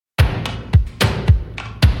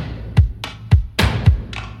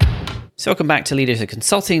So welcome back to Leaders of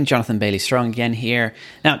Consulting. Jonathan Bailey-Strong again here.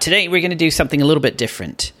 Now, today we're going to do something a little bit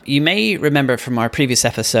different. You may remember from our previous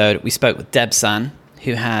episode, we spoke with Zahn,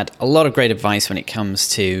 who had a lot of great advice when it comes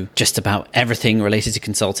to just about everything related to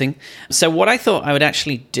consulting. So what I thought I would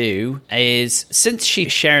actually do is, since she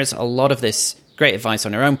shares a lot of this great advice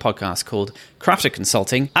on her own podcast called Craft of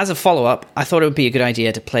Consulting, as a follow-up, I thought it would be a good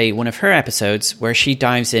idea to play one of her episodes where she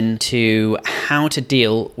dives into how to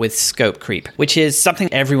deal with scope creep, which is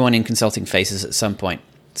something everyone in consulting faces at some point.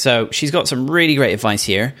 So she's got some really great advice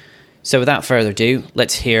here. So without further ado,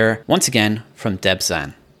 let's hear once again from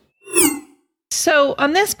Zahn. So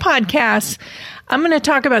on this podcast, I'm going to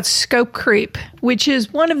talk about scope creep, which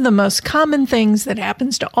is one of the most common things that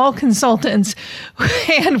happens to all consultants.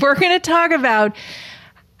 And we're going to talk about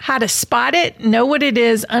how to spot it, know what it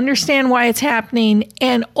is, understand why it's happening,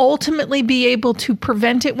 and ultimately be able to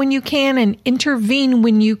prevent it when you can and intervene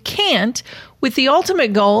when you can't, with the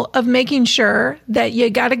ultimate goal of making sure that you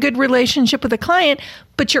got a good relationship with a client,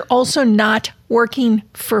 but you're also not working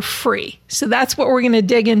for free. So that's what we're going to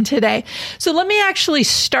dig in today. So let me actually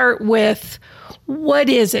start with, what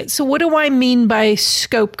is it? So what do I mean by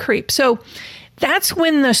scope creep? So that's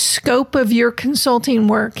when the scope of your consulting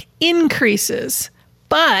work increases,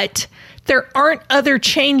 but there aren't other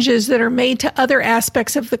changes that are made to other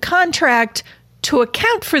aspects of the contract to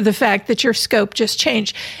account for the fact that your scope just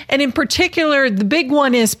changed. And in particular, the big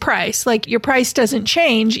one is price. Like, your price doesn't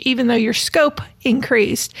change even though your scope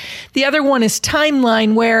increased. The other one is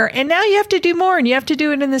timeline, and now you have to do more and you have to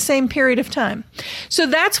do it in the same period of time. So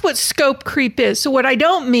that's what scope creep is. So what I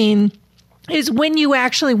don't mean is when you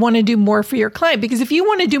actually want to do more for your client. Because if you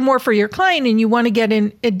want to do more for your client and you want to get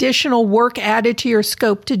an additional work added to your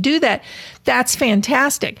scope to do that, that's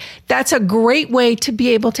fantastic. That's a great way to be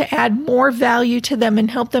able to add more value to them and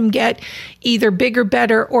help them get either bigger,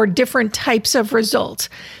 better, or different types of results.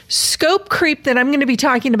 Scope creep that I'm going to be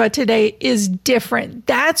talking about today is different.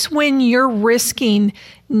 That's when you're risking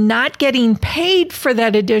not getting paid for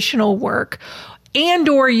that additional work, and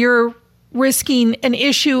or you're risking an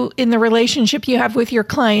issue in the relationship you have with your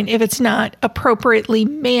client if it's not appropriately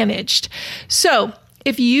managed. So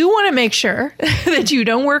if you want to make sure that you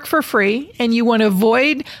don't work for free and you want to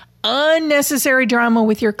avoid unnecessary drama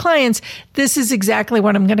with your clients, this is exactly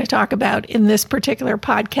what I'm going to talk about in this particular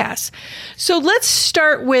podcast. So let's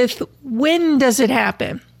start with, when does it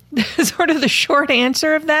happen? Sort of the short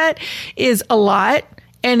answer of that is a lot,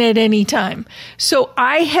 and at any time. So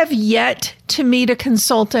I have yet to meet a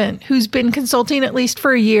consultant who's been consulting at least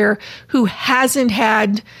for a year who hasn't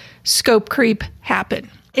had scope creep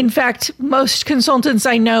happen. In fact, most consultants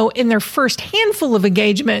I know in their first handful of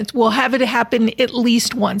engagements will have it happen at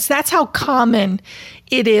least once. That's how common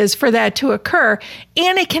it is for that to occur.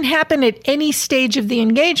 And it can happen at any stage of the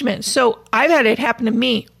engagement. So I've had it happen to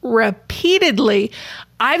me repeatedly.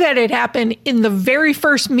 I've had it happen in the very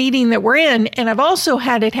first meeting that we're in, and I've also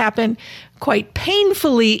had it happen quite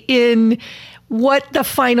painfully in what the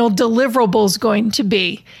final deliverable is going to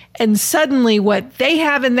be. And suddenly what they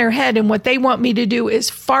have in their head and what they want me to do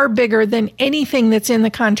is far bigger than anything that's in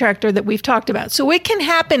the contract or that we've talked about. So it can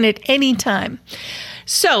happen at any time.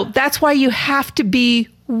 So that's why you have to be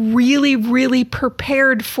really, really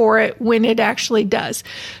prepared for it when it actually does.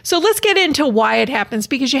 So let's get into why it happens,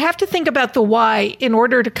 because you have to think about the why in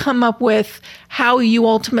order to come up with how you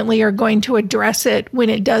ultimately are going to address it when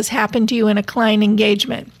it does happen to you in a client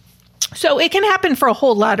engagement. So it can happen for a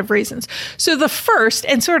whole lot of reasons. So the first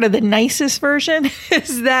and sort of the nicest version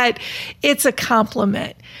is that it's a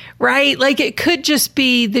compliment, right? Like, it could just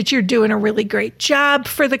be that you're doing a really great job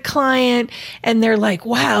for the client and they're like,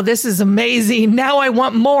 wow, this is amazing. Now I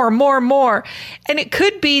want more. And it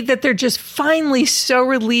could be that they're just finally so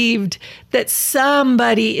relieved that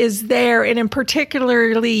somebody is there, and in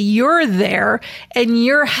particularly you're there and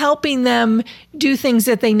you're helping them do things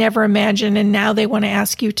that they never imagined, and now they want to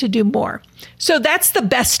ask you to do more. So that's the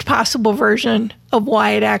best possible version of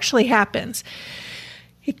why it actually happens.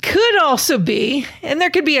 It could also be, and there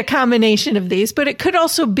could be a combination of these, but it could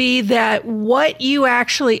also be that what you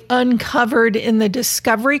actually uncovered in the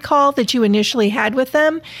discovery call that you initially had with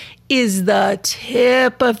them is the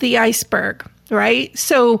tip of the iceberg, right?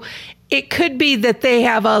 So it could be that they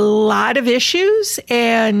have a lot of issues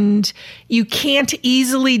and you can't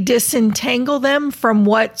easily disentangle them from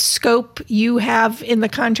what scope you have in the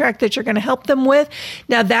contract that you're going to help them with.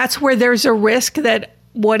 Now, that's where there's a risk that,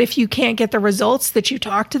 what if you can't get the results that you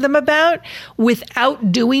talked to them about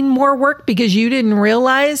without doing more work because you didn't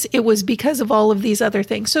realize it was because of all of these other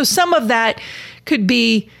things? So some of that could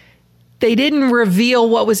be they didn't reveal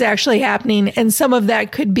what was actually happening. And some of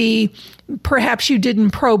that could be perhaps you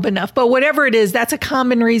didn't probe enough. But whatever it is, that's a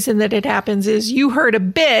common reason that it happens is you heard a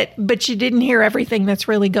bit, but you didn't hear everything that's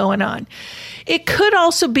really going on. It could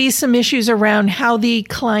also be some issues around how the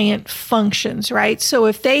client functions, right? So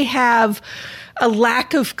if they have a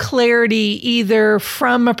lack of clarity either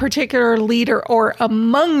from a particular leader or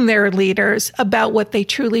among their leaders about what they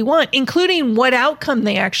truly want, including what outcome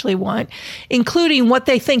they actually want, including what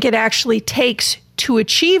they think it actually takes to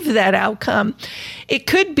achieve that outcome. It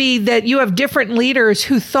could be that you have different leaders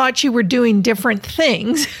who thought you were doing different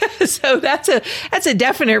things. So that's a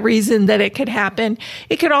definite reason that it could happen.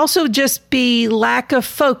 It could also just be lack of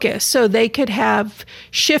focus. So they could have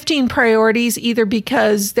shifting priorities, either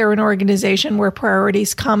because they're an organization where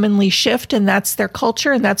priorities commonly shift and that's their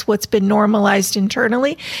culture and that's what's been normalized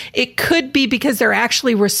internally. It could be because they're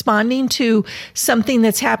actually responding to something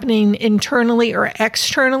that's happening internally or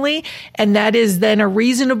externally, and that is then a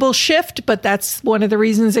reasonable shift, but that's one of the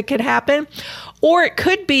reasons it could happen. Or it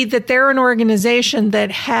could be that they're an organization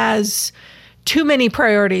that has too many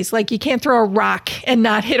priorities. Like you can't throw a rock and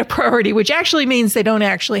not hit a priority, which actually means they don't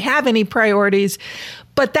actually have any priorities.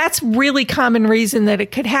 But that's really common reason that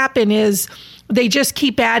it could happen is they just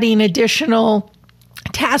keep adding additional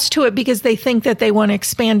tasks to it because they think that they want to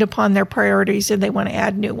expand upon their priorities and they want to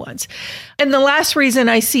add new ones. And the last reason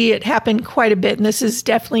I see it happen quite a bit, and this is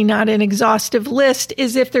definitely not an exhaustive list,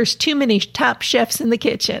 is if there's too many top chefs in the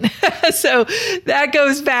kitchen. So that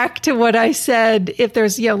goes back to what I said, if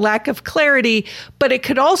there's lack of clarity, but it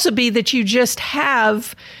could also be that you just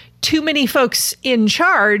have too many folks in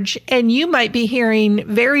charge and you might be hearing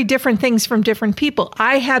very different things from different people.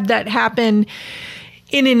 I had that happen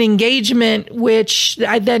in an engagement, which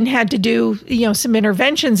I then had to do, some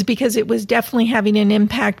interventions because it was definitely having an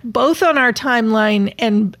impact both on our timeline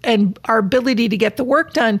and our ability to get the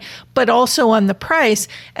work done, but also on the price.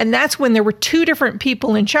 And that's when there were two different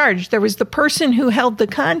people in charge. There was the person who held the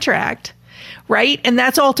contract, right? And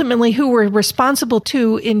that's ultimately who we're responsible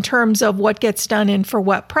to in terms of what gets done and for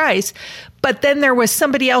what price. But then there was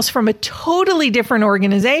somebody else from a totally different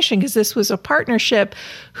organization, because this was a partnership,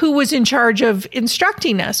 who was in charge of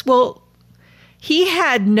instructing us. Well, he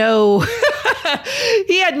had no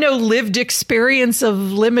lived experience of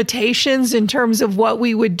limitations in terms of what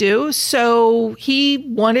we would do. So he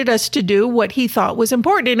wanted us to do what he thought was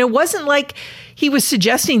important. And it wasn't like he was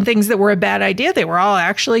suggesting things that were a bad idea. They were all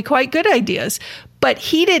actually quite good ideas. But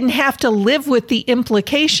he didn't have to live with the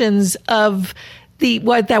implications of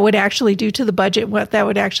what that would actually do to the budget, what that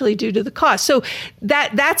would actually do to the cost. So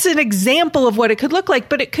that's an example of what it could look like,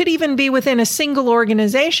 but it could even be within a single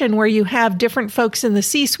organization where you have different folks in the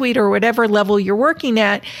C-suite or whatever level you're working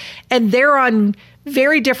at, and they're on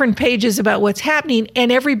very different pages about what's happening,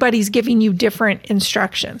 and everybody's giving you different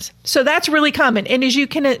instructions. So that's really common. And as you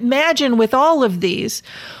can imagine with all of these,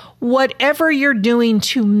 whatever you're doing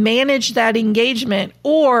to manage that engagement,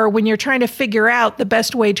 or when you're trying to figure out the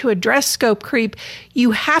best way to address scope creep,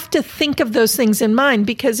 you have to think of those things in mind,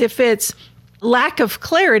 because if it's lack of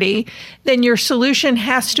clarity, then your solution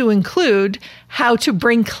has to include how to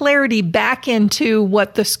bring clarity back into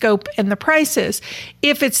what the scope and the price is.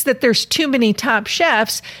 If it's that there's too many top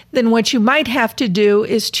chefs, then what you might have to do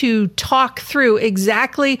is to talk through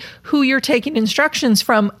exactly who you're taking instructions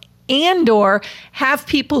from, and or have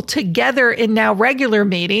people together in now regular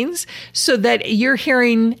meetings so that you're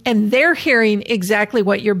hearing and they're hearing exactly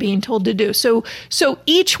what you're being told to do. So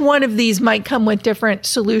each one of these might come with different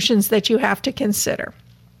solutions that you have to consider.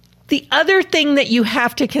 The other thing that you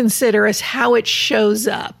have to consider is how it shows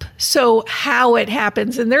up. So how it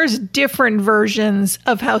happens. And there's different versions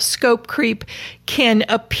of how scope creep can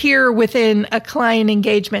appear within a client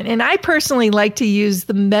engagement. And I personally like to use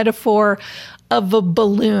the metaphor of a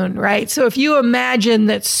balloon, right? So if you imagine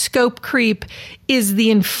that scope creep is the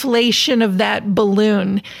inflation of that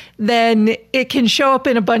balloon, then it can show up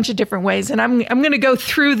in a bunch of different ways. And I'm going to go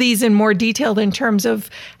through these in more detail in terms of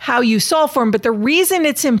how you solve for them. But the reason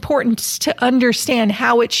it's important to understand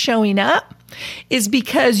how it's showing up is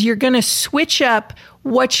because you're going to switch up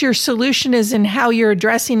what your solution is and how you're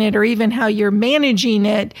addressing it, or even how you're managing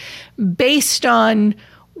it, based on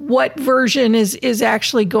what version is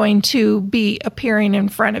actually going to be appearing in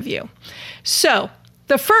front of you. So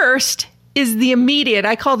the first is the immediate.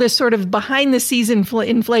 I call this sort of behind the scenes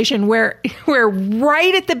inflation, where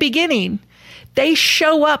right at the beginning, they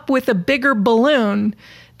show up with a bigger balloon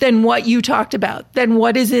than what you talked about, than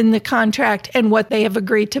what is in the contract and what they have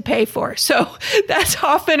agreed to pay for. So that's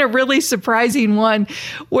often a really surprising one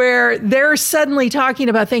where they're suddenly talking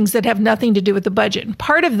about things that have nothing to do with the budget. And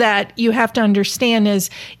part of that you have to understand is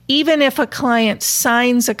even if a client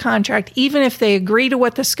signs a contract, even if they agree to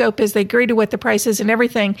what the scope is, they agree to what the price is and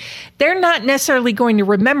everything, they're not necessarily going to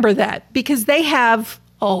remember that because they have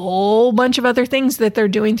a whole bunch of other things that they're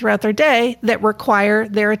doing throughout their day that require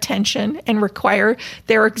their attention and require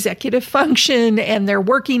their executive function and their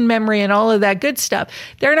working memory and all of that good stuff.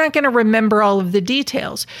 They're not going to remember all of the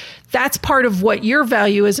details. That's part of what your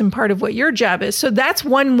value is and part of what your job is. So that's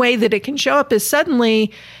one way that it can show up is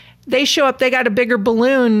suddenly they show up, they got a bigger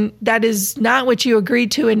balloon. That is not what you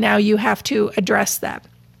agreed to, and now you have to address that.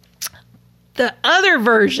 The other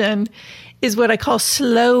version is what I call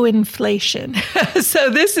slow inflation. So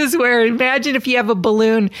this is where, imagine if you have a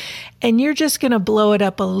balloon and you're just going to blow it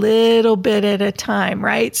up a little bit at a time,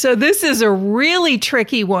 right? So this is a really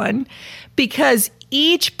tricky one because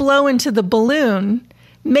each blow into the balloon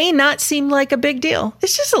may not seem like a big deal.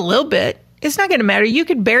 It's just a little bit. It's not going to matter. You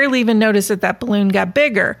could barely even notice that that balloon got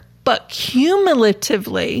bigger, but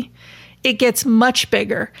cumulatively, it gets much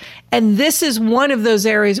bigger. And this is one of those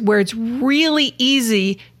areas where it's really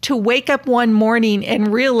easy to wake up one morning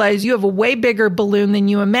and realize you have a way bigger balloon than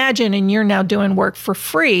you imagine, and you're now doing work for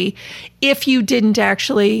free if you didn't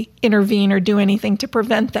actually intervene or do anything to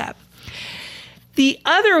prevent that. The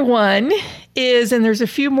other one is, and there's a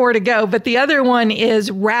few more to go, but the other one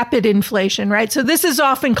is rapid inflation, right? So this is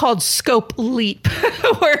often called scope leap,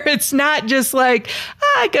 where it's not just like,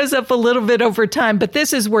 it goes up a little bit over time, but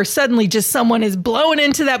this is where suddenly just someone is blowing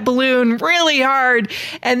into that balloon really hard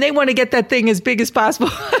and they want to get that thing as big as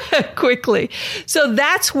possible quickly. So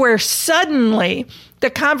that's where suddenly the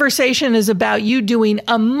conversation is about you doing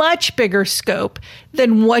a much bigger scope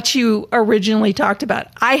than what you originally talked about.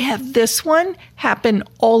 I have this one happen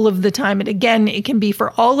all of the time. And again, it can be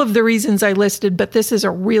for all of the reasons I listed, but this is a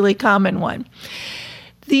really common one.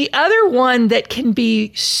 The other one that can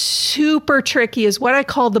be super tricky is what I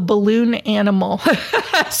call the balloon animal.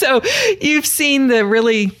 So you've seen the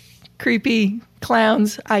really creepy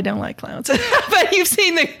clowns. I don't like clowns, but you've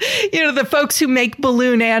seen the folks who make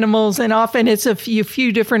balloon animals, and often it's a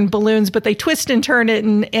few different balloons, but they twist and turn it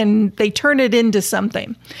and they turn it into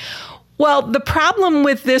something. Well, the problem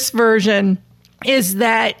with this version is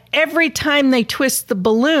that every time they twist the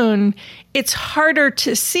balloon, it's harder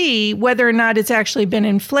to see whether or not it's actually been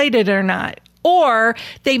inflated or not. Or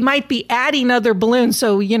they might be adding other balloons.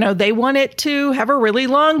 So, they want it to have a really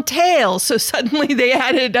long tail. So suddenly they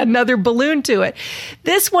added another balloon to it.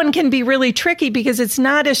 This one can be really tricky because it's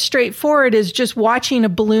not as straightforward as just watching a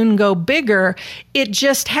balloon go bigger. It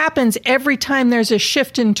just happens every time there's a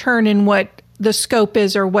shift and turn in what the scope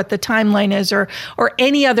is or what the timeline is or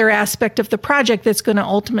any other aspect of the project that's going to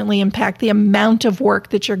ultimately impact the amount of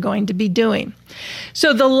work that you're going to be doing.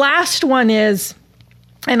 So the last one is,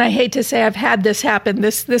 and I hate to say I've had this happen,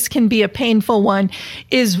 this can be a painful one,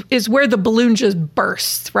 is where the balloon just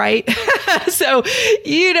bursts, right? So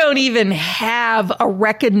you don't even have a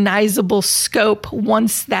recognizable scope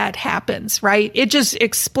once that happens, right? It just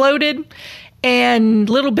exploded and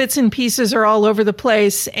little bits and pieces are all over the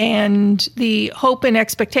place. And the hope and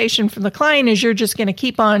expectation from the client is you're just going to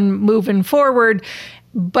keep on moving forward.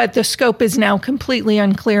 But the scope is now completely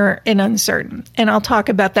unclear and uncertain. And I'll talk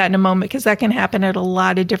about that in a moment because that can happen at a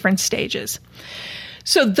lot of different stages.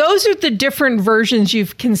 So those are the different versions you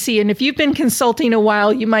can see. And if you've been consulting a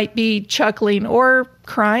while, you might be chuckling or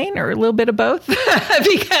crying or a little bit of both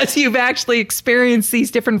because you've actually experienced these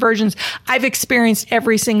different versions. I've experienced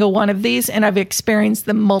every single one of these and I've experienced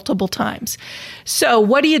them multiple times. So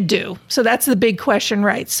what do you do? So that's the big question,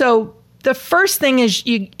 right? So the first thing is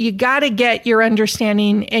you got to get your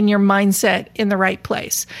understanding and your mindset in the right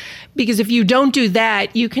place. Because if you don't do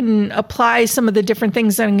that, you can apply some of the different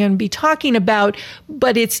things that I'm going to be talking about,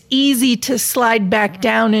 but it's easy to slide back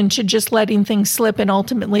down into just letting things slip. And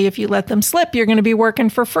ultimately, if you let them slip, you're going to be working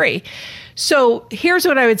for free. So here's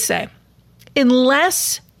what I would say.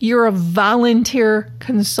 Unless you're a volunteer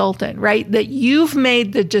consultant, right? That you've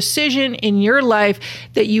made the decision in your life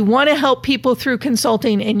that you want to help people through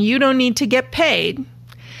consulting and you don't need to get paid.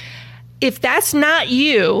 If that's not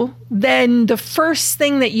you, then the first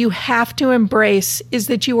thing that you have to embrace is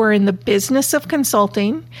that you are in the business of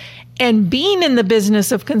consulting. And being in the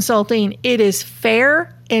business of consulting, it is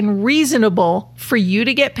fair and reasonable for you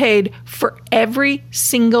to get paid for every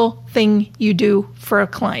single thing you do for a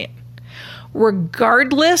client,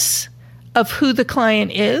 regardless of who the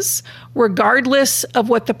client is, regardless of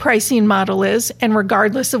what the pricing model is, and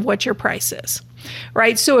regardless of what your price is.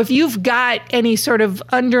 right? So if you've got any sort of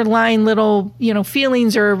underlying little,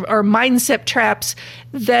 feelings or mindset traps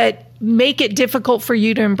that make it difficult for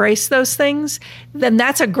you to embrace those things, then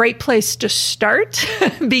that's a great place to start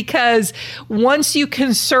because once you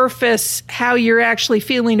can surface how you're actually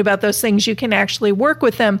feeling about those things, you can actually work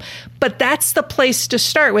with them. But that's the place to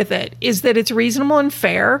start with it, is that it's reasonable and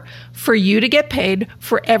fair for you to get paid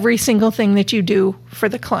for every single thing that you do for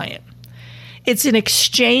the client. It's an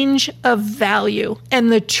exchange of value.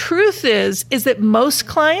 And the truth is that most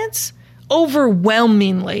clients,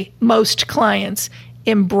 overwhelmingly most clients,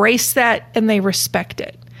 embrace that and they respect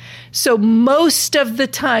it. So most of the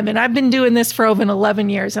time, and I've been doing this for over 11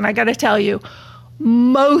 years, and I got to tell you,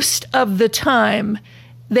 most of the time,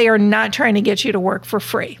 they are not trying to get you to work for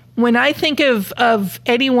free. When I think of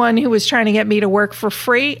anyone who was trying to get me to work for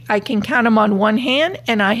free, I can count them on one hand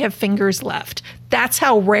and I have fingers left. That's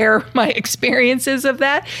how rare my experience is of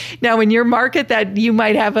that. Now, in your market, that you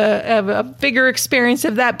might have a bigger experience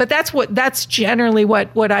of that, but that's generally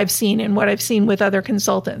what I've seen and what I've seen with other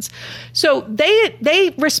consultants. So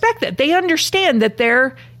they respect that. They understand that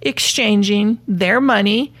they're exchanging their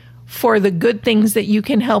money for the good things that you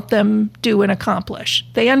can help them do and accomplish.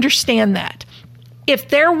 They understand that. If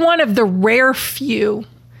they're one of the rare few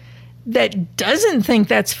that doesn't think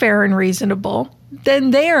that's fair and reasonable,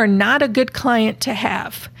 then they are not a good client to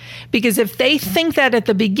have. Because if they think that at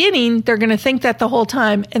the beginning, they're going to think that the whole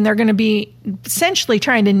time, and they're going to be essentially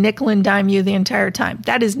trying to nickel and dime you the entire time.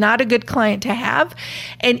 That is not a good client to have.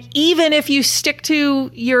 And even if you stick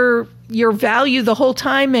to your value the whole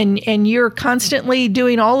time and you're constantly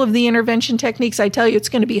doing all of the intervention techniques, I tell you, it's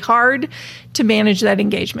going to be hard to manage that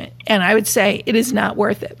engagement. And I would say it is not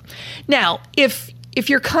worth it. Now, if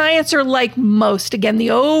your clients are like most, again,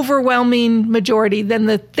 the overwhelming majority, then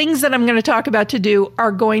the things that I'm going to talk about to do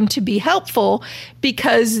are going to be helpful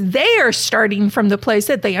because they are starting from the place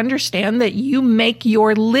that they understand that you make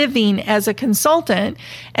your living as a consultant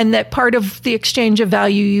and that part of the exchange of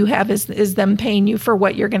value you have is them paying you for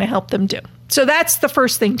what you're going to help them do. So that's the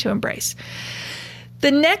first thing to embrace.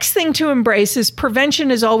 The next thing to embrace is prevention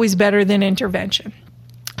is always better than intervention.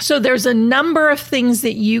 So there's a number of things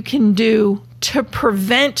that you can do to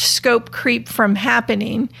prevent scope creep from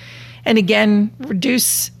happening. And again,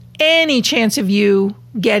 reduce any chance of you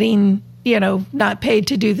getting, not paid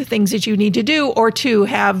to do the things that you need to do or to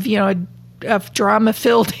have, a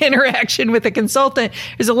drama-filled interaction with a consultant.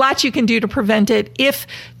 There's a lot you can do to prevent it. If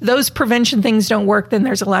those prevention things don't work, then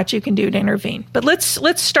there's a lot you can do to intervene. But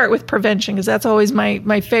let's start with prevention because that's always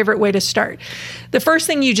my favorite way to start. The first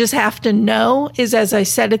thing you just have to know is, as I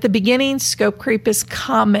said at the beginning, scope creep is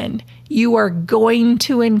common. You are going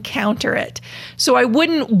to encounter it. So I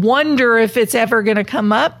wouldn't wonder if it's ever going to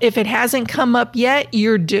come up. If it hasn't come up yet,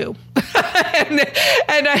 you're due. and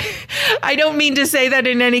I don't mean to say that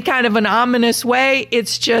in any kind of an ominous way.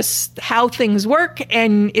 It's just how things work,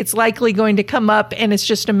 and it's likely going to come up, and it's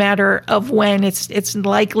just a matter of when. It's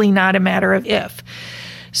likely not a matter of if.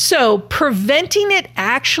 So preventing it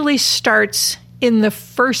actually starts in the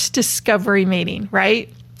first discovery meeting,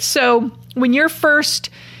 right? So when you're first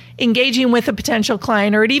engaging with a potential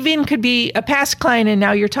client, or it even could be a past client and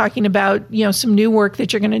now you're talking about, some new work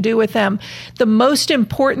that you're going to do with them, the most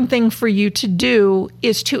important thing for you to do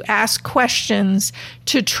is to ask questions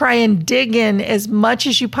to try and dig in as much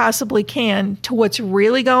as you possibly can to what's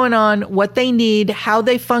really going on, what they need, how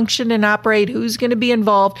they function and operate, who's going to be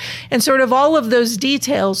involved, and sort of all of those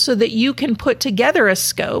details so that you can put together a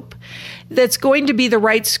scope that's going to be the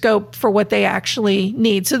right scope for what they actually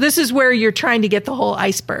need. So this is where you're trying to get the whole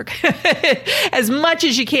iceberg as much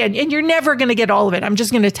as you can. And you're never going to get all of it. I'm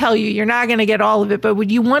just going to tell you, you're not going to get all of it, but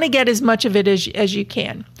you want to get as much of it as you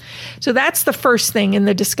can. So that's the first thing in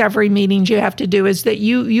the discovery meetings you have to do, is that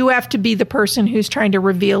you have to be the person who's trying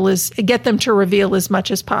to get them to reveal as much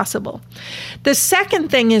as possible. The second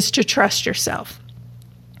thing is to trust yourself.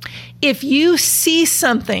 If you see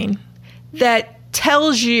something that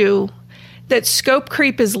tells you that scope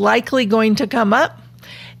creep is likely going to come up,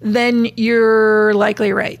 then you're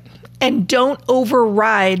likely right. And don't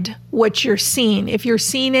override what you're seeing. If you're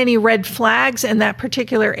seeing any red flags in that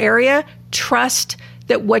particular area, trust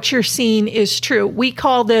that what you're seeing is true. We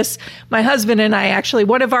call this, my husband and I actually,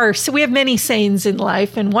 we have many sayings in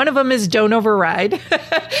life, and one of them is don't override.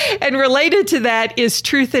 And related to that is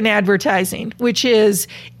truth in advertising, which is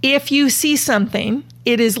if you see something,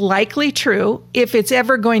 it is likely true. If it's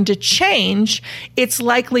ever going to change, it's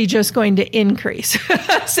likely just going to increase.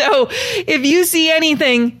 So if you see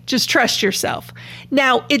anything, just trust yourself.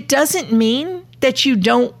 Now, it doesn't mean that you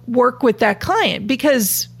don't work with that client,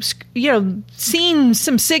 because, seeing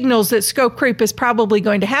some signals that scope creep is probably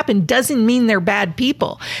going to happen doesn't mean they're bad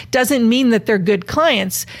people, doesn't mean that they're good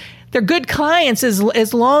clients. They're good clients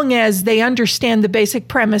as long as they understand the basic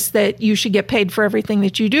premise that you should get paid for everything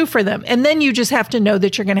that you do for them. And then you just have to know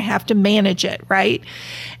that you're going to have to manage it, right?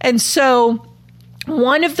 And so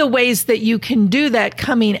one of the ways that you can do that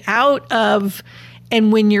coming out of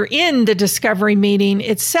and when you're in the discovery meeting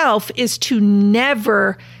itself is to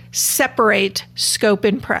never separate scope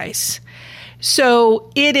and price. So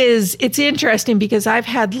it's interesting because I've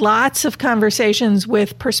had lots of conversations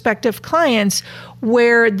with prospective clients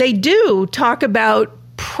where they do talk about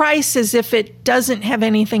price as if it doesn't have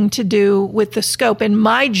anything to do with the scope. And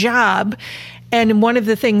my job, and one of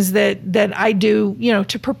the things that I do,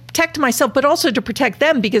 to protect myself, but also to protect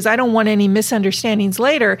them, because I don't want any misunderstandings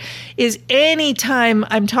later, is anytime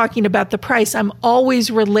I'm talking about the price, I'm always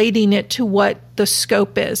relating it to what the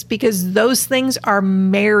scope is, because those things are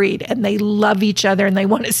married and they love each other and they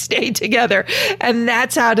want to stay together. And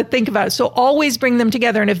that's how to think about it. So always bring them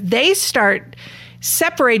together. And if they start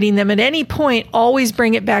separating them at any point, always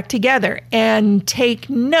bring it back together and take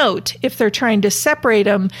note if they're trying to separate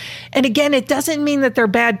them. And again, it doesn't mean that they're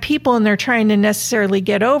bad people and they're trying to necessarily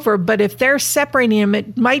get over, but if they're separating them,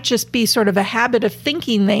 it might just be sort of a habit of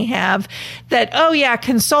thinking they have that, oh yeah,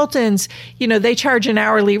 consultants, they charge an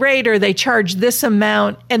hourly rate or they charge this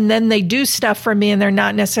amount and then they do stuff for me and they're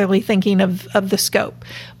not necessarily thinking of the scope.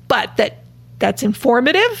 But that's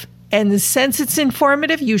informative. And since it's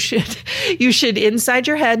informative, you should inside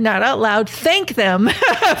your head, not out loud, thank them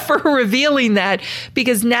for revealing that,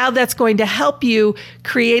 because now that's going to help you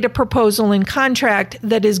create a proposal and contract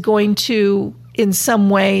that is going to, in some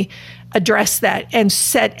way, address that and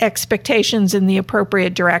set expectations in the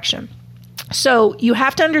appropriate direction. So you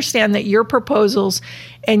have to understand that your proposals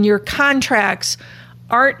and your contracts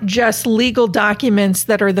aren't just legal documents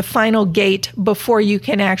that are the final gate before you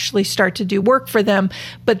can actually start to do work for them,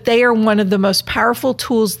 but they are one of the most powerful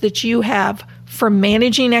tools that you have for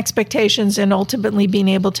managing expectations and ultimately being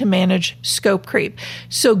able to manage scope creep.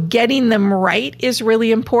 So getting them right is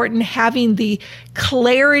really important. Having the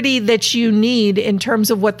clarity that you need in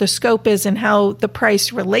terms of what the scope is and how the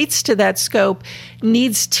price relates to that scope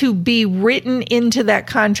needs to be written into that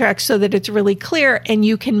contract so that it's really clear and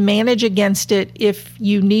you can manage against it if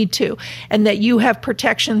you need to, and that you have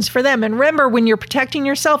protections for them. And remember, when you're protecting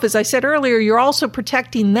yourself, as I said earlier, you're also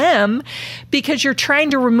protecting them because you're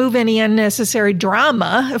trying to remove any unnecessary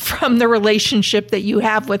drama from the relationship that you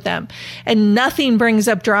have with them. And nothing brings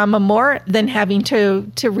up drama more than having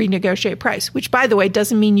to renegotiate price, which, by the way,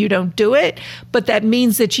 doesn't mean you don't do it, but that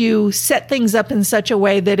means that you set things up in such a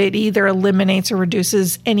way that it either eliminates or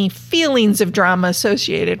reduces any feelings of drama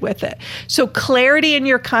associated with it. So clarity in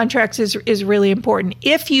your contracts is really important.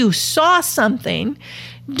 If you saw something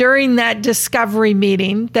during that discovery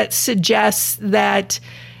meeting that suggests that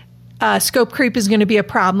scope creep is going to be a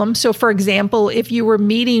problem. So, for example, if you were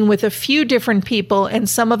meeting with a few different people and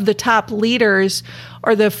some of the top leaders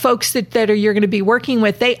or the folks that you're going to be working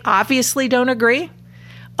with, they obviously don't agree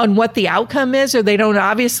on what the outcome is, or they don't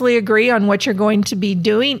obviously agree on what you're going to be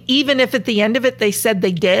doing, even if at the end of it they said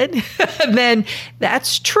they did, then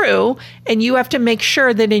that's true. And you have to make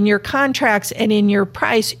sure that in your contracts and in your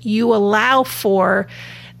price, you allow for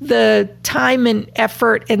the time and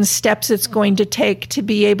effort and steps it's going to take to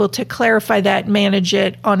be able to clarify that, manage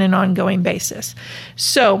it on an ongoing basis.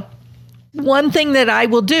 So one thing that I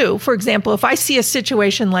will do, for example, if I see a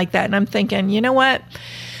situation like that and I'm thinking, you know what,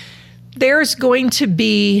 there's going to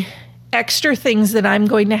be extra things that I'm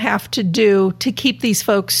going to have to do to keep these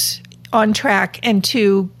folks on track and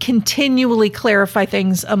to continually clarify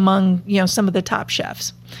things among, some of the top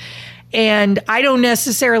chefs. And I don't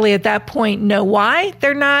necessarily at that point know why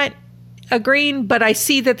they're not agreeing, but I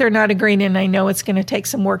see that they're not agreeing and I know it's going to take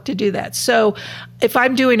some work to do that. So if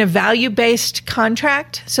I'm doing a value-based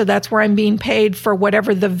contract, so that's where I'm being paid for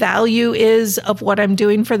whatever the value is of what I'm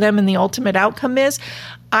doing for them and the ultimate outcome is,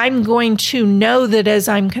 I'm going to know that as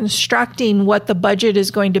I'm constructing what the budget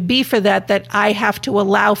is going to be for that I have to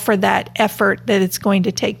allow for that effort that it's going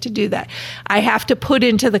to take to do that. I have to put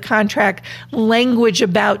into the contract language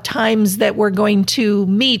about times that we're going to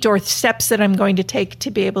meet or steps that I'm going to take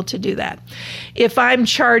to be able to do that. If I'm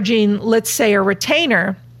charging, let's say, a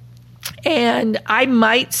retainer, and I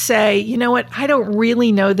might say, you know what, I don't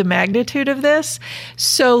really know the magnitude of this,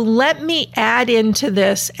 so let me add into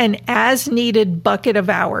this an as-needed bucket of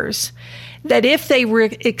hours that if they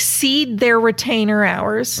exceed their retainer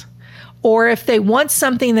hours, or if they want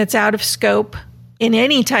something that's out of scope in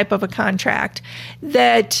any type of a contract,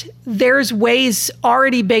 that there's ways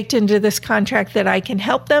already baked into this contract that I can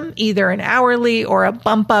help them, either an hourly or a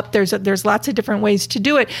bump up. There's lots of different ways to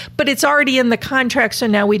do it, but it's already in the contract. So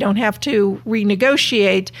now we don't have to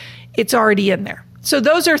renegotiate. It's already in there. So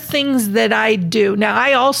those are things that I do. Now,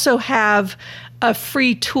 I also have a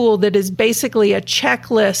free tool that is basically a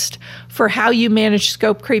checklist for how you manage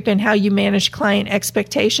scope creep and how you manage client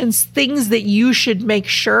expectations, things that you should make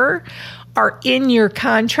sure are in your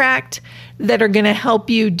contract that are going to help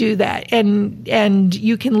you do that. And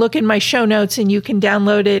you can look in my show notes and you can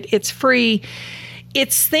download it. It's free.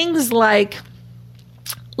 It's things like,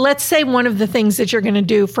 let's say one of the things that you're going to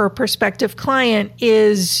do for a prospective client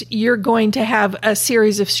is you're going to have a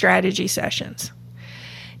series of strategy sessions.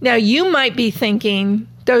 Now, you might be thinking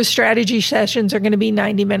those strategy sessions are going to be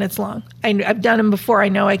 90 minutes long. I've done them before. I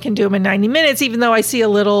know I can do them in 90 minutes, even though I see a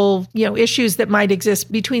little, issues that might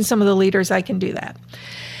exist between some of the leaders. I can do that.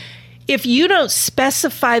 If you don't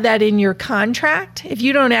specify that in your contract, if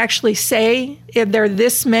you don't actually say there are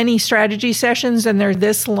this many strategy sessions and they're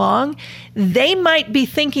this long, they might be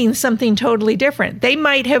thinking something totally different. They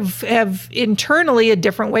might have internally a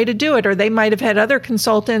different way to do it, or they might have had other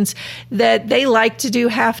consultants that they like to do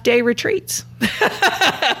half-day retreats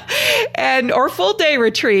or full-day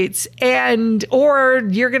retreats, or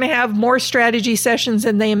you're going to have more strategy sessions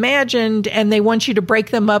than they imagined, and they want you to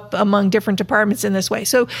break them up among different departments in this way.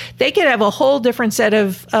 So they could have a whole different set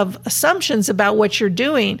of assumptions about what you're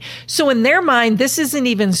doing. So in their mind, this isn't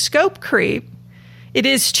even scope creep. It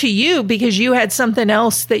is to you because you had something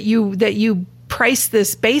else that you priced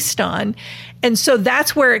this based on. And so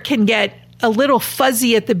that's where it can get a little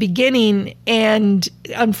fuzzy at the beginning. And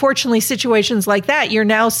unfortunately, situations like that, you're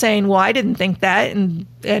now saying, well, I didn't think that,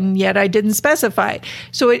 and yet I didn't specify it.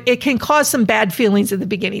 So it can cause some bad feelings at the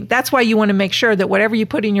beginning. That's why you want to make sure that whatever you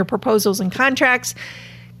put in your proposals and contracts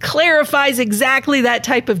clarifies exactly that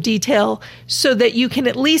type of detail so that you can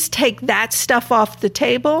at least take that stuff off the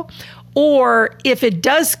table. Or if it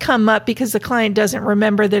does come up because the client doesn't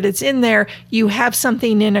remember that it's in there, you have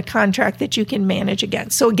something in a contract that you can manage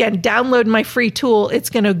against. So again, download my free tool. It's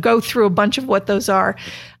going to go through a bunch of what those are.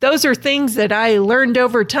 Those are things that I learned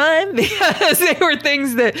over time because they were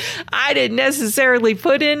things that I didn't necessarily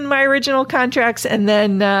put in my original contracts, and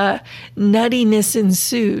then nuttiness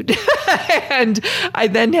ensued. And I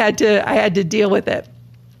then had to deal with it.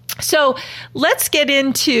 So let's get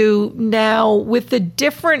into now, with the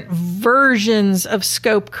different versions of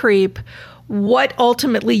scope creep, what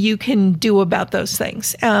ultimately you can do about those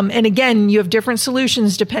things. And again, you have different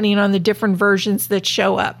solutions depending on the different versions that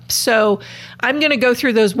show up. So I'm going to go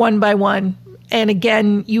through those one by one. And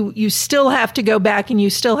again, you still have to go back and you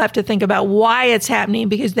still have to think about why it's happening,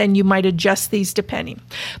 because then you might adjust these depending.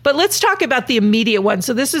 But let's talk about the immediate one.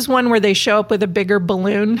 So this is one where they show up with a bigger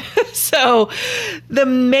balloon. So the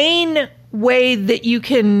main way that you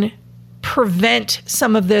can prevent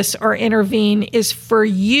some of this or intervene is for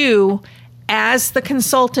you as the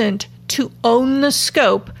consultant to own the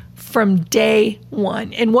scope from day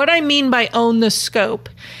one. And what I mean by own the scope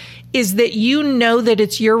is that you know that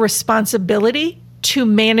it's your responsibility to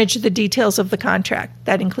manage the details of the contract.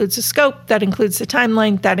 That includes the scope, that includes the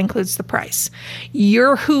timeline, that includes the price.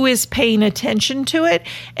 You're who is paying attention to it,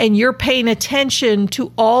 and you're paying attention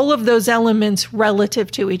to all of those elements relative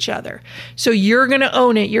to each other. So you're going to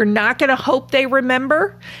own it. You're not going to hope they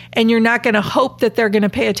remember, and you're not going to hope that they're going to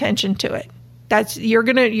pay attention to it. You're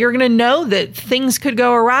gonna know that things could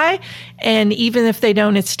go awry, and even if they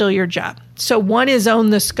don't, it's still your job. So one is own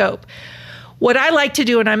the scope. What I like to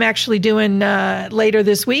do, and I'm actually doing later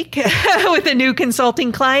this week with a new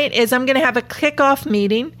consulting client, is I'm going to have a kickoff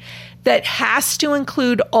meeting that has to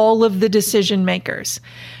include all of the decision makers.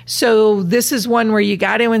 So this is one where you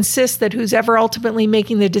got to insist that who's ever ultimately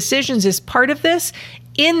making the decisions is part of this.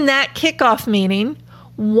 In that kickoff meeting,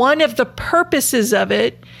 one of the purposes of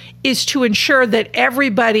it is to ensure that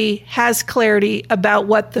everybody has clarity about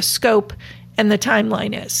what the scope and the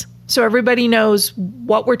timeline is. So everybody knows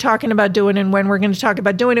what we're talking about doing and when we're going to talk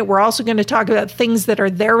about doing it. We're also going to talk about things that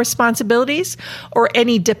are their responsibilities or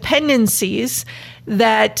any dependencies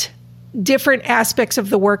that different aspects of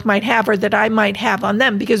the work might have or that I might have on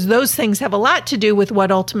them, because those things have a lot to do with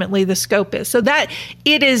what ultimately the scope is. So that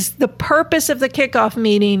it is the purpose of the kickoff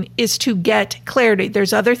meeting is to get clarity.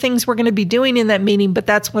 There's other things we're going to be doing in that meeting, but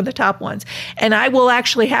that's one of the top ones. And I will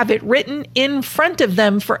actually have it written in front of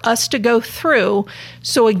them for us to go through.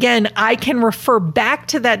 So again, I can refer back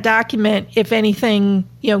to that document if anything,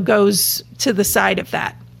 goes to the side of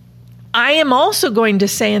that. I am also going to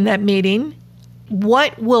say in that meeting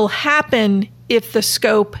what will happen if the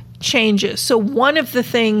scope changes. So one of the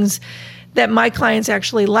things that my clients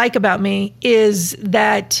actually like about me is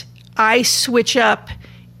that I switch up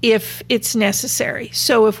if it's necessary.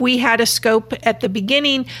 So if we had a scope at the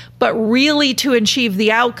beginning, but really to achieve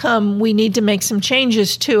the outcome, we need to make some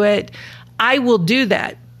changes to it, I will do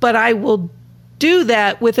that. But I will do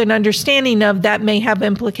that with an understanding of that may have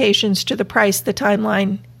implications to the price, the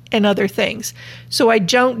timeline, and other things. So I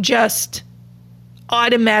don't just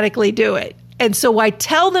automatically do it. And so I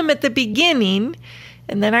tell them at the beginning,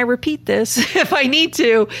 and then I repeat this if I need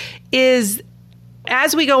to, is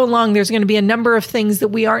as we go along, there's going to be a number of things that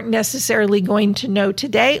we aren't necessarily going to know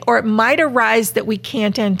today, or it might arise that we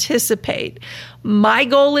can't anticipate. My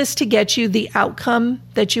goal is to get you the outcome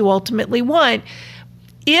that you ultimately want.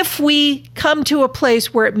 If we come to a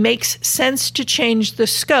place where it makes sense to change the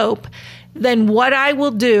scope, then what I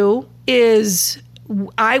will do is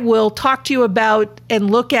I will talk to you about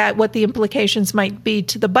and look at what the implications might be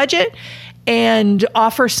to the budget and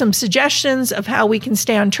offer some suggestions of how we can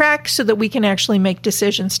stay on track so that we can actually make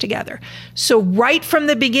decisions together. So right from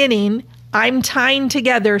the beginning, I'm tying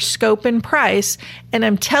together scope and price, and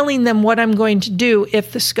I'm telling them what I'm going to do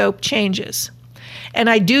if the scope changes. And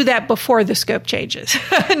I do that before the scope changes.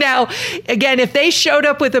 Now, again, if they showed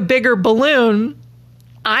up with a bigger balloon,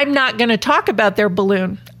 I'm not going to talk about their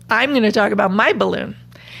balloon. I'm going to talk about my balloon.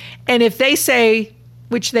 And if they say,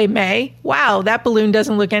 which they may, wow, that balloon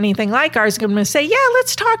doesn't look anything like ours, I'm going to say, yeah,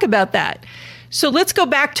 let's talk about that. So let's go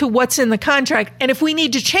back to what's in the contract. And if we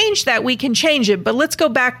need to change that, we can change it. But let's go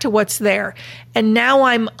back to what's there. And now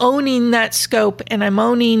I'm owning that scope, and I'm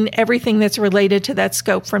owning everything that's related to that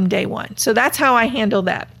scope from day one. So that's how I handle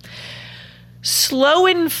that. Slow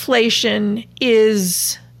inflation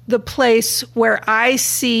is the place where I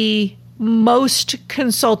see most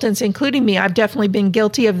consultants, including me, I've definitely been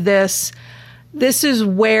guilty of this. This is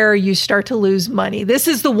where you start to lose money. This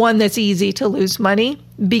is the one that's easy to lose money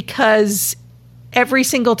because every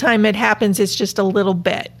single time it happens, it's just a little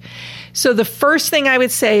bit. So the first thing I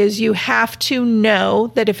would say is you have to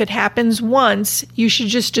know that if it happens once, you should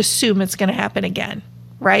just assume it's going to happen again,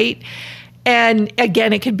 right? And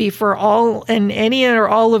again, it could be for all and any or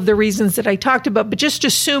all of the reasons that I talked about, but just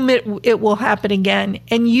assume it will happen again.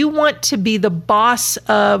 And you want to be the boss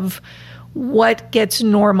of what gets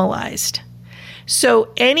normalized.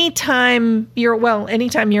 So anytime you're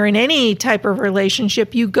in any type of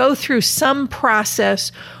relationship, you go through some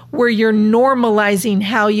process where you're normalizing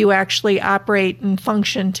how you actually operate and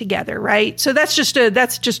function together, right? So that's just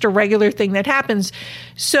a regular thing that happens.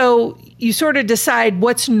 So you sort of decide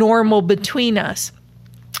what's normal between us.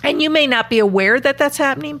 And you may not be aware that that's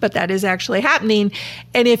happening, but that is actually happening.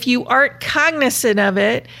 And if you aren't cognizant of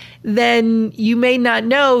it, then you may not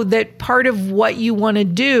know that part of what you want to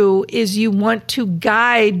do is you want to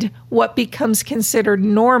guide what becomes considered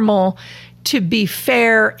normal to be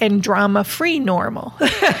fair and drama-free normal.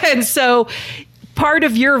 And so part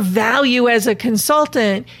of your value as a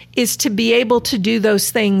consultant is to be able to do those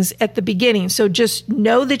things at the beginning. So just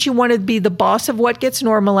know that you want to be the boss of what gets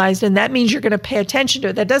normalized, and that means you're going to pay attention to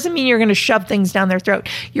it. That doesn't mean you're going to shove things down their throat.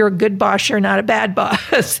 You're a good boss, you're not a bad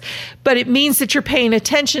boss. But it means that you're paying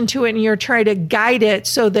attention to it and you're trying to guide it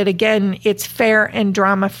so that, again, it's fair and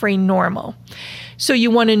drama-free normal. So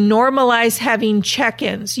you want to normalize having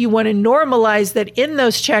check-ins. You want to normalize that in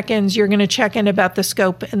those check-ins, you're going to check in about the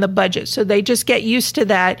scope and the budget. So they just get used to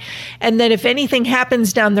that. And then if anything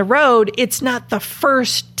happens down the road, it's not the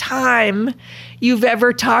first time you've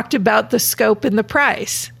ever talked about the scope and the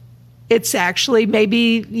price. It's actually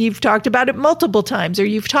maybe you've talked about it multiple times or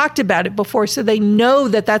you've talked about it before. So they know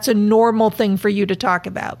that that's a normal thing for you to talk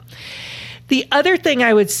about. The other thing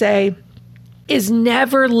I would say is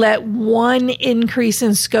never let one increase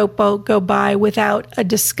in scope go by without a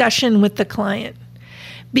discussion with the client,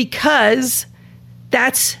 because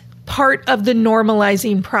that's part of the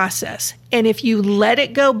normalizing process. And if you let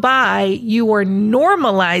it go by, you are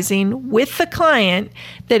normalizing with the client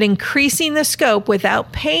that increasing the scope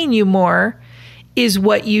without paying you more is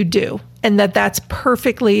what you do, and that's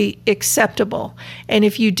perfectly acceptable. And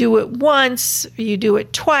if you do it once, you do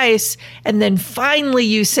it twice, and then finally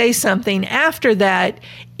you say something after that,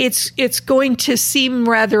 it's going to seem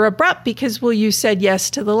rather abrupt because, well, you said yes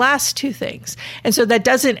to the last two things. And so that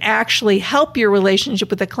doesn't actually help your relationship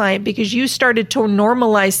with the client because you started to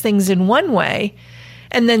normalize things in one way,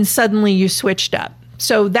 and then suddenly you switched up.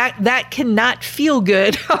 So that cannot feel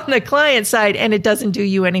good on the client side, and it doesn't do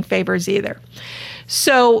you any favors either.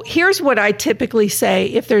 So here's what I typically say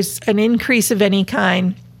if there's an increase of any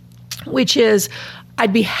kind, which is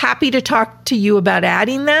I'd be happy to talk to you about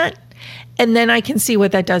adding that, and then I can see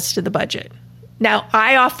what that does to the budget. Now,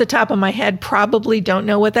 I, off the top of my head, probably don't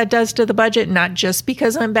know what that does to the budget, not just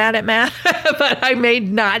because I'm bad at math, but I may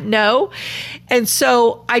not know. And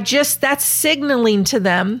so that's signaling to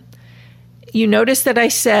them. You notice that I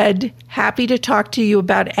said, happy to talk to you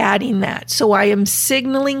about adding that. So I am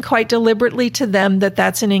signaling quite deliberately to them that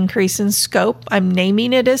that's an increase in scope. I'm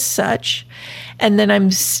naming it as such. And then I'm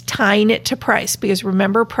tying it to price, because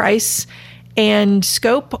remember, price and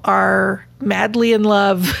scope are madly in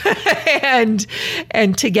love and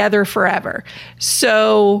together forever.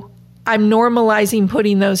 So I'm normalizing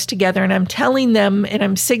putting those together, and I'm telling them and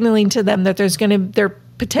I'm signaling to them that there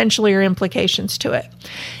potentially are implications to it.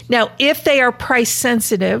 Now, if they are price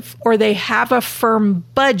sensitive or they have a firm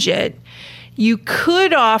budget, you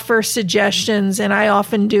could offer suggestions, and I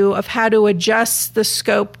often do, of how to adjust the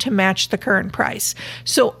scope to match the current price.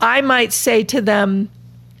 So I might say to them,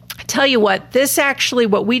 tell you what, this actually,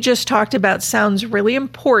 what we just talked about sounds really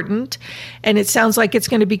important, and it sounds like it's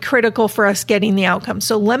going to be critical for us getting the outcome.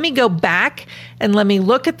 So let me go back and let me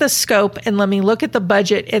look at the scope and let me look at the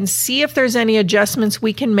budget and see if there's any adjustments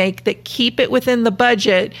we can make that keep it within the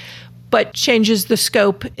budget, but changes the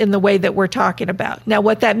scope in the way that we're talking about. Now,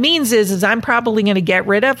 what that means is I'm probably going to get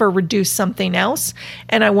rid of or reduce something else,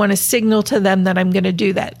 and I want to signal to them that I'm going to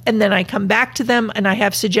do that. And then I come back to them and I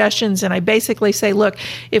have suggestions, and I basically say, look,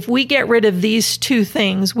 if we get rid of these two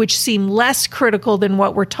things, which seem less critical than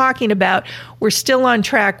what we're talking about, we're still on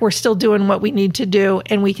track, we're still doing what we need to do,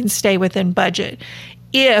 and we can stay within budget.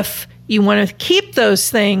 If you want to keep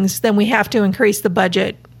those things, then we have to increase the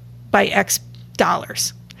budget by X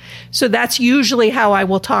dollars. So that's usually how I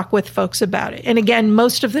will talk with folks about it. And again,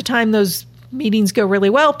 most of the time those meetings go really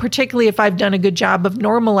well, particularly if I've done a good job of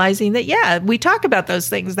normalizing that, yeah, we talk about those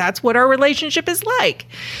things. That's what our relationship is like,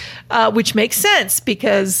 which makes sense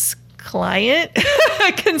because client,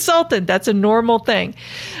 consultant, that's a normal thing.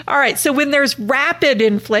 All right. So when there's rapid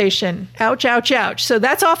inflation, ouch, ouch, ouch. So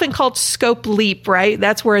that's often called scope leap, right?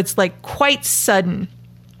 That's where it's like quite sudden.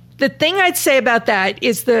 The thing I'd say about that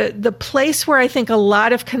is the place where I think a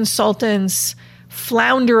lot of consultants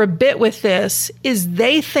flounder a bit with this is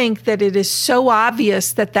they think that it is so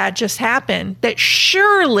obvious that that just happened, that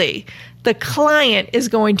surely the client is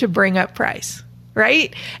going to bring up price,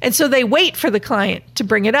 right? And so they wait for the client to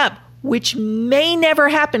bring it up, which may never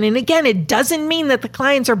happen. And again, it doesn't mean that the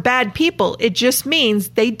clients are bad people. It just means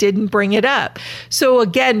they didn't bring it up. So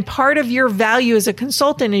again, part of your value as a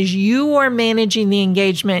consultant is you are managing the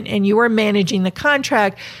engagement and you are managing the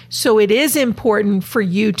contract. So it is important for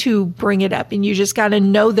you to bring it up. And you just got to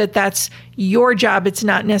know that that's your job. It's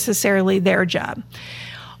not necessarily their job.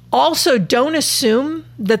 Also, don't assume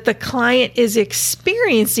that the client is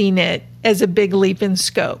experiencing it as a big leap in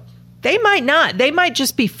scope. They might not. They might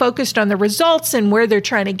just be focused on the results and where they're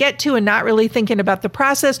trying to get to and not really thinking about the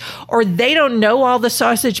process, or they don't know all the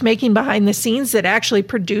sausage making behind the scenes that actually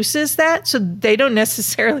produces that. So they don't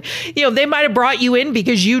necessarily, they might have brought you in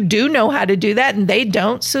because you do know how to do that and they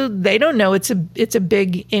don't. So they don't know it's a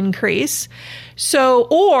big increase. So,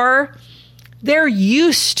 or they're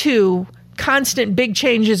used to constant big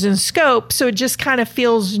changes in scope, so it just kind of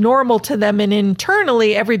feels normal to them, and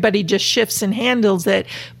internally everybody just shifts and handles it,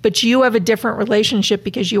 but you have a different relationship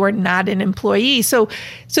because you are not an employee, so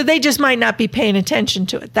they just might not be paying attention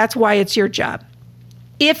to it. That's why it's your job.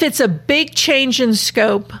 If it's a big change in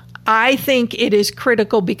scope, I think it is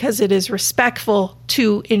critical because it is respectful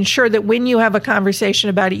to ensure that when you have a conversation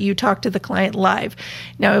about it, you talk to the client live.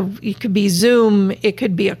 Now, it could be Zoom, it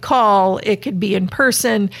could be a call, it could be in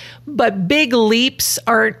person, but big leaps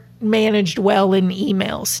aren't managed well in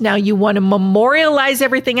emails. Now, you want to memorialize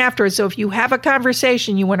everything afterwards. So if you have a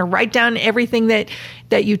conversation, you want to write down everything that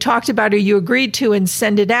you talked about or you agreed to and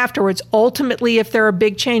send it afterwards. Ultimately, if there are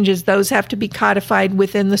big changes, those have to be codified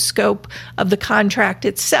within the scope of the contract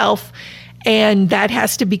itself. And that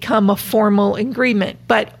has to become a formal agreement.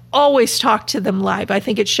 But always talk to them live. I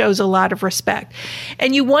think it shows a lot of respect.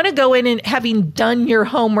 And you want to go in and having done your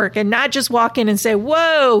homework and not just walk in and say,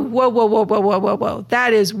 whoa.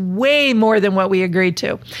 That is way more than what we agreed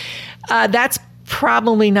to. That's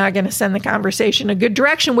probably not going to send the conversation a good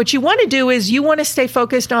direction. What you want to do is you want to stay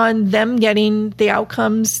focused on them getting the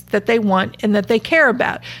outcomes that they want and that they care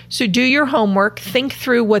about. So do your homework, think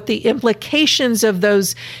through what the implications of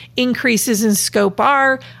those increases in scope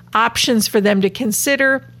are, options for them to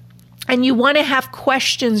consider. And you want to have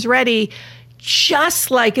questions ready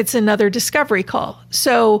just like it's another discovery call.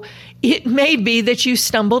 So it may be that you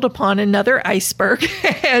stumbled upon another iceberg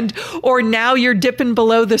or now you're dipping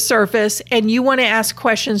below the surface and you want to ask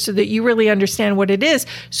questions so that you really understand what it is.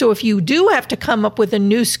 So if you do have to come up with a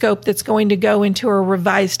new scope that's going to go into a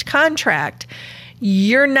revised contract,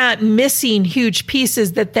 you're not missing huge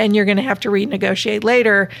pieces that then you're going to have to renegotiate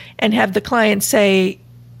later and have the client say,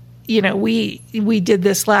 we did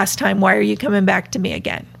this last time. Why are you coming back to me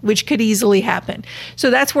again? Which could easily happen. So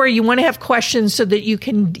that's where you want to have questions so that you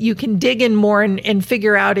can dig in more and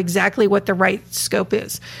figure out exactly what the right scope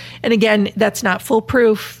is. And again, that's not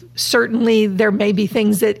foolproof. Certainly there may be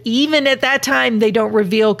things that even at that time they don't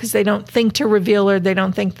reveal because they don't think to reveal or they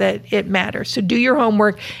don't think that it matters. So do your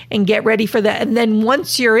homework and get ready for that. And then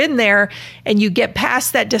once you're in there and you get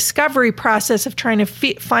past that discovery process of trying to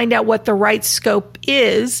find out what the right scope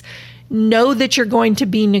is, know that you're going to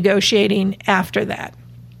be negotiating after that.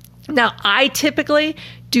 Now, I typically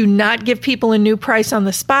do not give people a new price on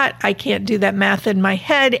the spot. I can't do that math in my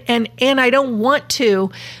head, and I don't want to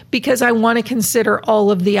because I want to consider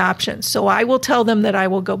all of the options. So I will tell them that I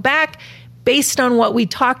will go back. Based on what we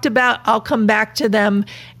talked about, I'll come back to them,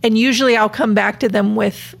 and usually I'll come back to them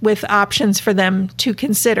with options for them to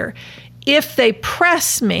consider. If they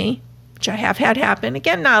press me, which I have had happen,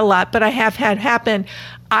 again, not a lot, but I have had happen,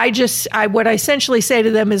 what I essentially say to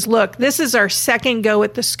them is, look, this is our second go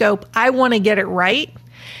at the scope. I want to get it right.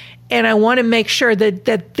 And I want to make sure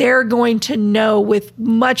that they're going to know with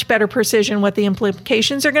much better precision what the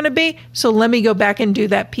implications are going to be. So let me go back and do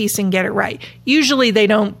that piece and get it right. Usually they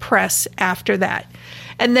don't press after that.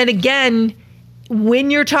 And then again,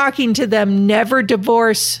 when you're talking to them, never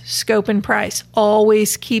divorce scope and price.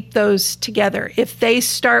 Always keep those together. If they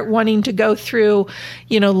start wanting to go through,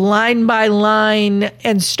 line by line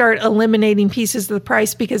and start eliminating pieces of the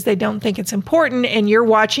price because they don't think it's important, and you're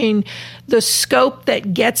watching the scope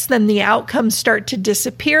that gets them the outcome start to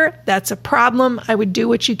disappear, that's a problem. I would do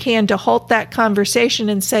what you can to halt that conversation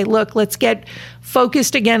and say, look, let's get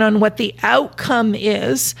focused again on what the outcome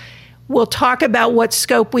is. We'll talk about what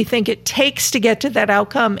scope we think it takes to get to that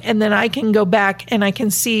outcome, and then I can go back and I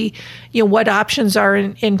can see, what options are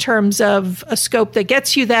in terms of a scope that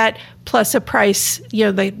gets you that, plus a price,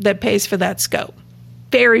 that pays for that scope.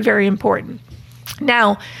 Very, very important.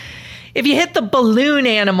 Now, if you hit the balloon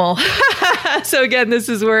animal, so again, this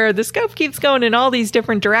is where the scope keeps going in all these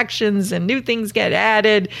different directions and new things get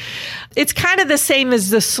added. It's kind of the same as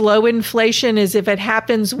the slow inflation, is if it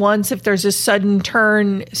happens once, if there's a sudden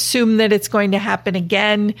turn, assume that it's going to happen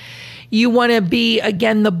again. You want to be,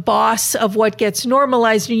 again, the boss of what gets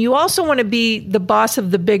normalized, and you also want to be the boss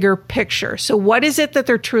of the bigger picture. So what is it that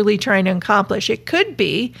they're truly trying to accomplish? It could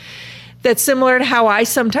be that's similar to how I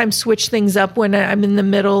sometimes switch things up when I'm in the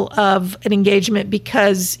middle of an engagement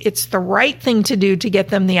because it's the right thing to do to get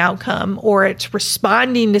them the outcome, or it's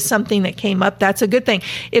responding to something that came up. That's a good thing.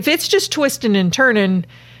 If it's just twisting and turning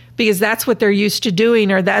because that's what they're used to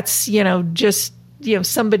doing, or that's,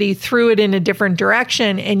 somebody threw it in a different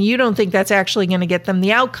direction and you don't think that's actually going to get them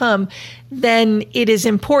the outcome, then it is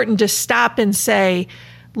important to stop and say,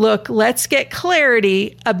 look, let's get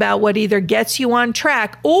clarity about what either gets you on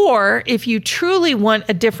track, or if you truly want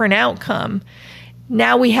a different outcome,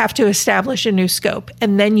 now we have to establish a new scope.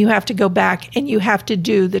 And then you have to go back and you have to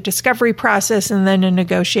do the discovery process and then a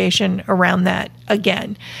negotiation around that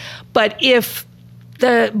again. But if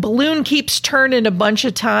the balloon keeps turning a bunch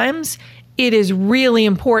of times, it is really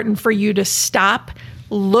important for you to stop,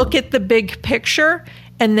 look at the big picture,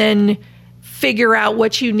 and then figure out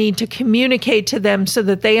what you need to communicate to them so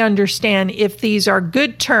that they understand if these are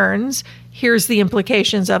good turns, here's the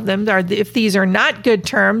implications of them. If these are not good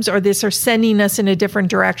terms or this are sending us in a different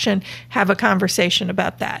direction, have a conversation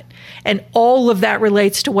about that. And all of that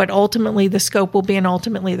relates to what ultimately the scope will be and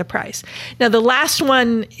ultimately the price. Now, the last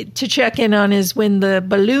one to check in on is when the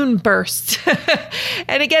balloon bursts.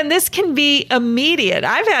 And again, this can be immediate.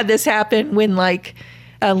 I've had this happen when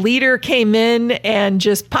a leader came in and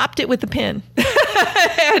just popped it with a pin.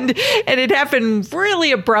 and it happened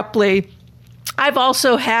really abruptly. I've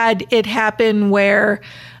also had it happen where,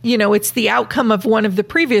 it's the outcome of one of the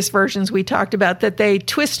previous versions we talked about, that they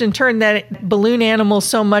twist and turn that balloon animal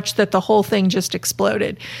so much that the whole thing just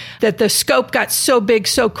exploded, that the scope got so big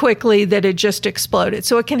so quickly that it just exploded.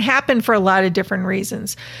 So it can happen for a lot of different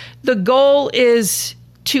reasons. The goal is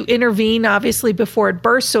to intervene, obviously, before it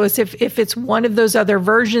bursts. So if it's one of those other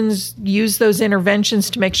versions, use those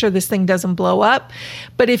interventions to make sure this thing doesn't blow up.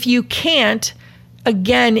 But if you can't,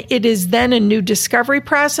 again, it is then a new discovery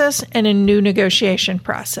process and a new negotiation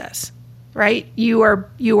process, right? You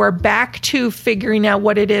are back to figuring out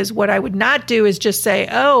what it is. What I would not do is just say,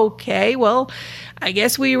 oh, okay, well, I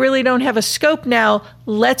guess we really don't have a scope now.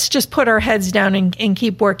 Let's just put our heads down and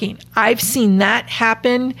keep working. I've seen that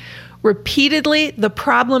happen repeatedly. The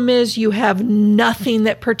problem is you have nothing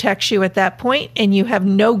that protects you at that point, and you have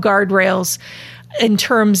no guardrails in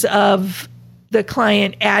terms of the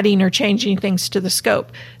client adding or changing things to the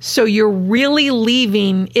scope. So you're really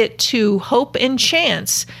leaving it to hope and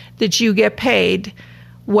chance that you get paid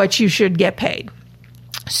what you should get paid.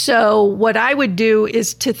 So what I would do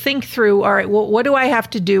is to think through, all right, well, what do I have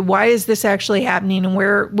to do? Why is this actually happening? And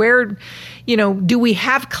where, do we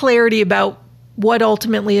have clarity about what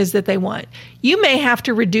ultimately is that they want? You may have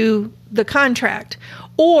to redo the contract.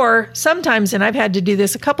 Or sometimes, and I've had to do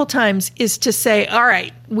this a couple times, is to say, all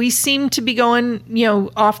right, we seem to be going,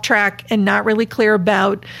 off track and not really clear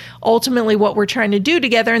about ultimately what we're trying to do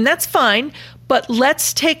together. And that's fine, but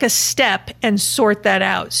let's take a step and sort that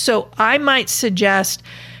out. So I might suggest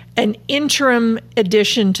an interim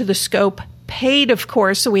addition to the scope, paid, of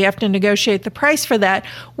course, so we have to negotiate the price for that,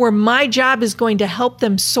 where my job is going to help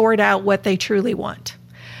them sort out what they truly want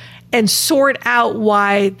and sort out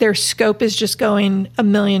why their scope is just going a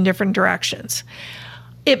million different directions.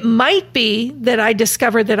 It might be that I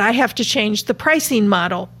discover that I have to change the pricing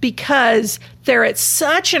model because they're at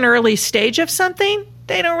such an early stage of something,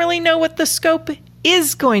 they don't really know what the scope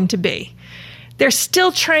is going to be. They're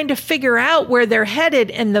still trying to figure out where they're headed,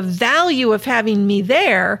 and the value of having me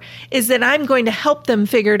there is that I'm going to help them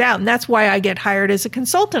figure it out. And that's why I get hired as a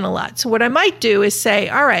consultant a lot. So what I might do is say,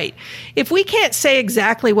 all right, if we can't say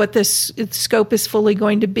exactly what this scope is fully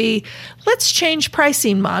going to be, let's change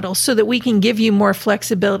pricing models so that we can give you more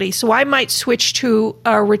flexibility. So I might switch to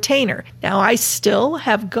a retainer. Now, I still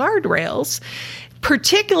have guardrails,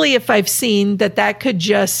 particularly if I've seen that could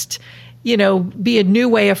just be a new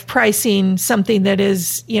way of pricing something that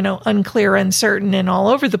is, unclear, uncertain, and all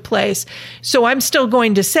over the place. So I'm still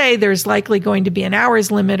going to say there's likely going to be an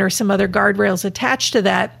hours limit or some other guardrails attached to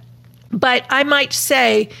that. But I might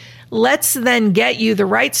say, let's then get you the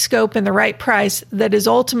right scope and the right price that is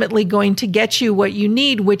ultimately going to get you what you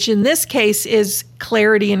need, which in this case is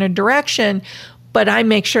clarity in a direction, but I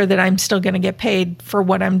make sure that I'm still going to get paid for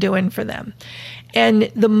what I'm doing for them.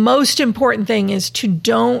 And the most important thing is to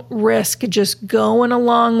don't risk just going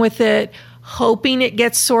along with it, hoping it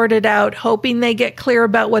gets sorted out, hoping they get clear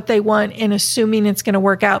about what they want, and assuming it's going to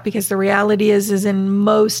work out, because the reality is in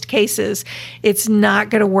most cases, it's not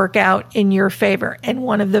going to work out in your favor. And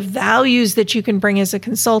one of the values that you can bring as a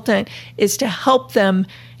consultant is to help them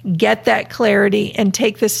get that clarity and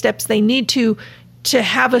take the steps they need to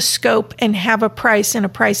have a scope and have a price and a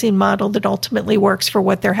pricing model that ultimately works for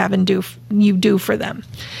what they're having you do for them.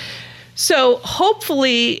 So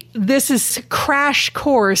hopefully this is crash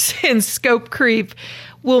course in scope creep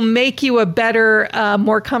will make you a better,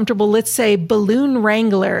 more comfortable, let's say, balloon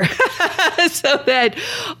wrangler so that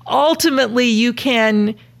ultimately you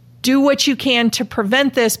can do what you can to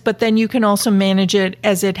prevent this, but then you can also manage it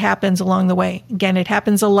as it happens along the way. Again, it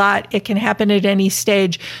happens a lot. It can happen at any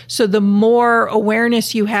stage. So the more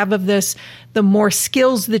awareness you have of this, the more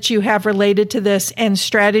skills that you have related to this and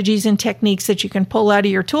strategies and techniques that you can pull out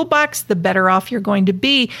of your toolbox, the better off you're going to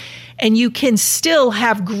be. And you can still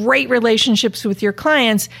have great relationships with your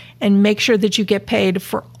clients and make sure that you get paid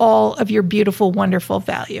for all of your beautiful, wonderful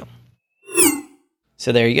value.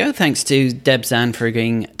 So there you go. Thanks to Deb Zahn for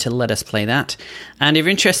agreeing to let us play that. And if you're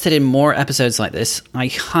interested in more episodes like this, I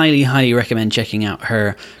highly, highly recommend checking out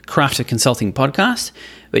her Craft of Consulting podcast,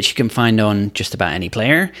 which you can find on just about any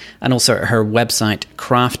player, and also at her website,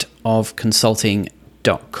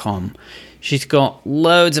 craftofconsulting.com. She's got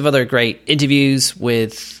loads of other great interviews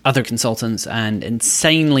with other consultants and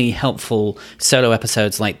insanely helpful solo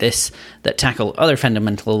episodes like this that tackle other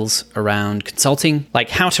fundamentals around consulting, like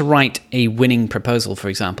how to write a winning proposal, for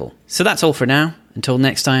example. So that's all for now. Until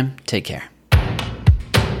next time, take care.